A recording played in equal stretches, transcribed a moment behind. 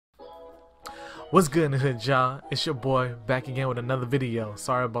What's good in the hood, y'all? It's your boy back again with another video.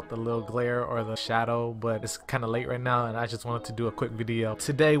 Sorry about the little glare or the shadow, but it's kind of late right now and I just wanted to do a quick video.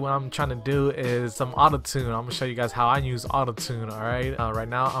 Today what I'm trying to do is some auto-tune. I'm gonna show you guys how I use auto-tune. Alright, right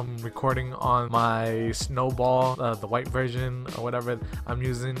now I'm recording on my Snowball, the white version or whatever I'm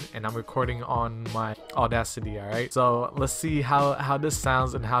using, and I'm recording on my Audacity. Alright, so let's see how this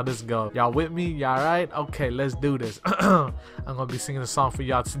sounds and how this goes. Y'all with me? Y'all alright? Okay, let's do this. I'm gonna be singing a song for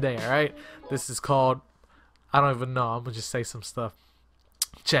y'all today. Alright, this is called, I don't even know, I'm gonna just say some stuff.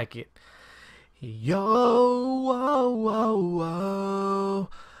 Check it. Yo, whoa, whoa, whoa,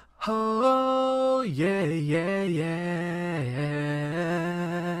 oh, yeah, yeah, yeah.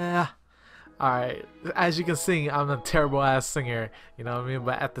 Alright, as you can see, I'm a terrible ass singer, you know what I mean?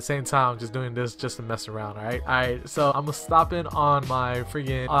 But at the same time, I'm just doing this just to mess around, alright? So I'm gonna stop in on my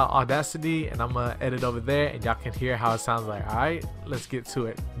freaking Audacity and I'm gonna edit over there and y'all can hear how it sounds like, alright? Let's get to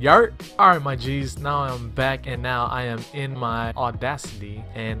it. Yart! Alright, my G's, now I'm back and now I am in my Audacity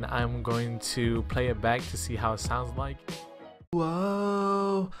and I'm going to play it back to see how it sounds like.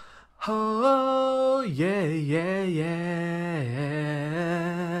 Whoa, oh, yeah, yeah, yeah.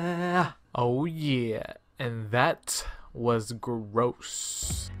 Oh yeah, and that was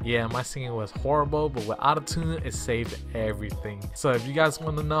gross. Yeah, my singing was horrible, but with autotune it saved everything. So if you guys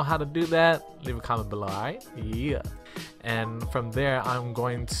want to know how to do that, leave a comment below, alright? Yeah. And from there I'm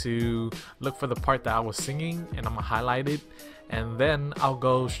going to look for the part that I was singing and I'm gonna highlight it, and then I'll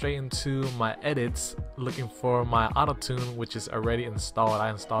go straight into my edits looking for my autotune, which is already installed. I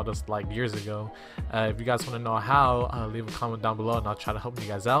installed this like years ago. If you guys want to know how, leave a comment down below and I'll try to help you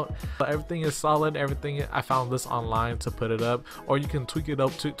guys out. But everything is solid. Everything, I found this online to put it up, or you can tweak it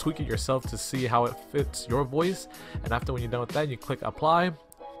up to tweak it yourself to see how it fits your voice. And after when you're done with that, you click apply,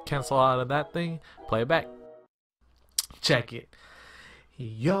 cancel out of that thing, play it back. Check it.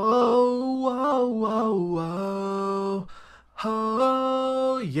 Yo, whoa, whoa, whoa,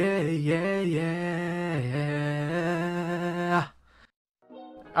 oh, yeah, yeah, yeah.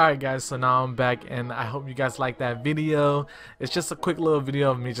 Alright guys, so now I'm back and I hope you guys like that video. It's just a quick little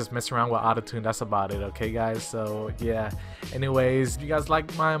video of me just messing around with autotune. That's about it, okay guys? So yeah, anyways, if you guys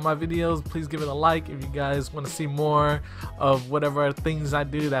like my videos, please give it a like. If you guys want to see more of whatever things I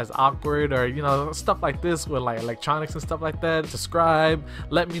do that's awkward, or you know, stuff like this with like electronics and stuff like that, subscribe,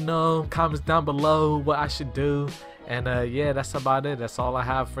 let me know, comments down below what I should do. And yeah, that's about it. That's all I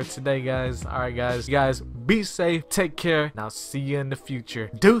have for today, guys. Alright guys, you guys be safe, take care, and I'll see you in the future.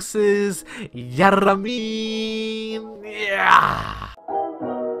 Deuces, Yaramin, yeah.